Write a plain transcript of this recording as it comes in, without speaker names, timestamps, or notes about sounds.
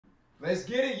Let's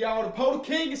get it, y'all. The Poeltl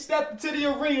King has stepped into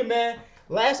the arena, man.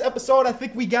 Last episode, I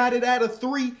think we got it at a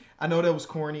 3. I know that was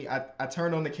corny. I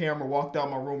turned on the camera, walked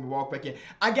out my room, and walked back in.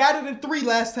 I got it in 3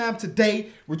 last time. Today,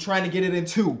 we're trying to get it in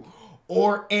 2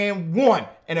 or in 1.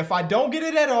 And if I don't get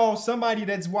it at all, somebody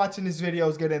that's watching this video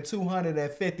is getting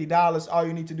 $250. All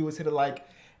you need to do is hit a like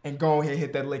and go ahead and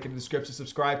hit that link in the description.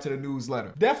 Subscribe to the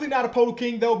newsletter. Definitely not a Poeltl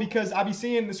King, though, because I be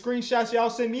seeing the screenshots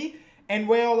y'all send me. And,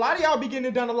 well, a lot of y'all be getting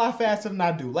it done a lot faster than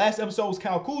I do. Last episode was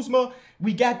Kyle Kuzma.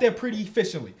 We got there pretty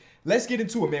efficiently. Let's get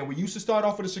into it, man. We used to start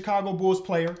off with a Chicago Bulls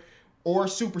player or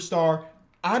superstar.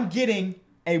 I'm getting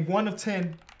a 1 of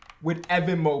 10 with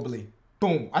Evan Mobley.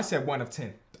 Boom. I said 1 of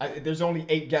 10. There's only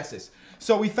 8 guesses.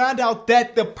 So we found out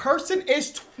that the person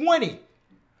is 20.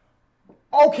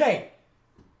 Okay.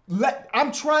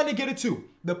 I'm trying to get it too.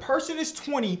 The person is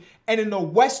 20 and in the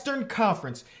Western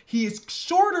Conference. He is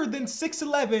shorter than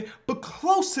 6'11", but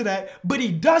close to that, but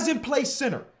he doesn't play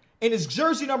center. And his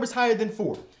jersey number is higher than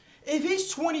 4. If he's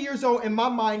 20 years old, in my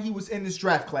mind, he was in this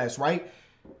draft class, right?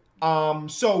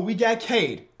 So we got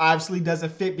Cade. Obviously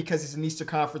doesn't fit because he's an Eastern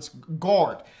Conference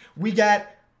guard. We got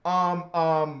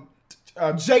Jalen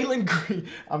Green.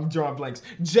 I'm drawing blanks.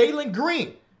 Jalen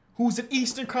Green, who's an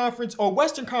Eastern Conference or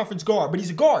Western Conference guard, but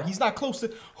he's a guard. He's not close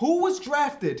to. Who was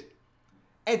drafted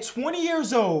at 20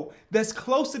 years old that's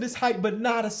close to this height but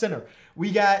not a center?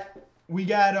 We got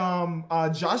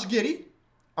Josh Giddey.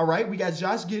 All right, we got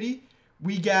Josh Giddey.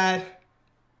 We got,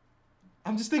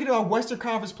 I'm just thinking about a Western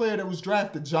Conference player that was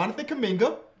drafted. Jonathan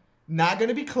Kuminga. Not going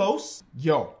to be close.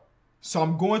 Yo, so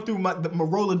I'm going through my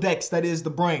Rolodex, that is the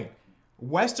brain.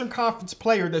 Western Conference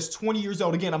player that's 20 years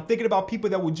old. Again, I'm thinking about people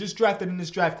that were just drafted in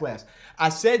this draft class. I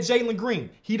said Jalen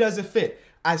Green. He doesn't fit.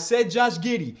 I said Josh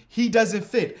Giddey. He doesn't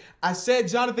fit. I said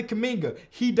Jonathan Kuminga.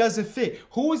 He doesn't fit.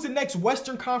 Who is the next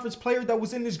Western Conference player that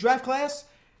was in this draft class?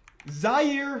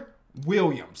 Zaire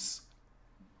Williams.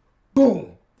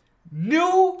 Boom.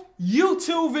 New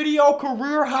YouTube video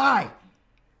career high.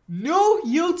 New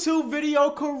YouTube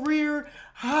video career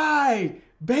high.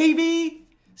 Baby.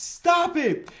 Stop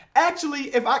it.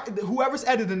 Actually, whoever's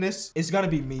editing this, it's going to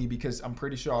be me because I'm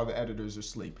pretty sure all the editors are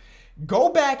asleep. Go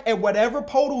back at whatever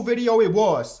Poeltl video it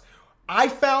was. I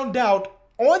found out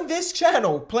on this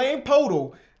channel, playing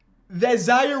Poeltl, that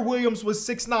Zaire Williams was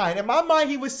 6'9". In my mind,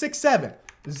 he was 6'7".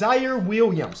 Zaire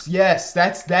Williams. Yes,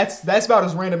 that's about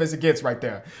as random as it gets right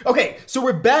there. Okay, so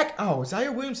we're back. Oh,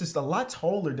 Zaire Williams is a lot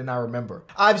taller than I remember.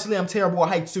 Obviously, I'm terrible at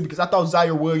height too because I thought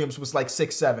Zaire Williams was like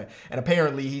 6'7", and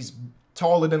apparently he's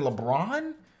taller than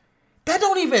LeBron? That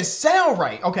don't even sound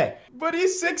right. Okay, but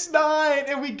he's 6'9",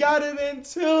 and we got it in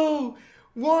 2.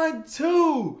 1,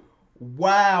 2.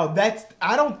 Wow,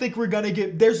 I don't think we're gonna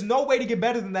get, there's no way to get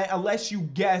better than that unless you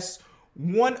guess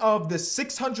one of the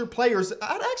 600 players.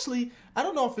 I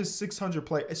don't know if it's 600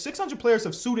 players. 600 players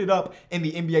have suited up in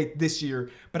the NBA this year,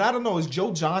 but I don't know. Is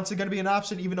Joe Johnson going to be an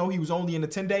option even though he was only in the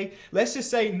 10-day? Let's just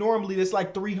say normally there's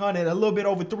like 300, a little bit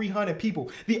over 300 people.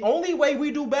 The only way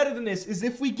we do better than this is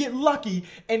if we get lucky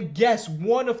and guess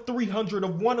one of 300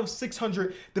 or one of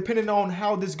 600, depending on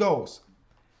how this goes.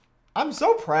 I'm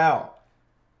so proud.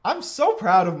 I'm so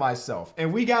proud of myself.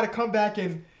 And we got to come back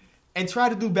and try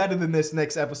to do better than this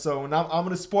next episode. And I'm going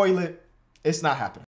to spoil it. It's not happening.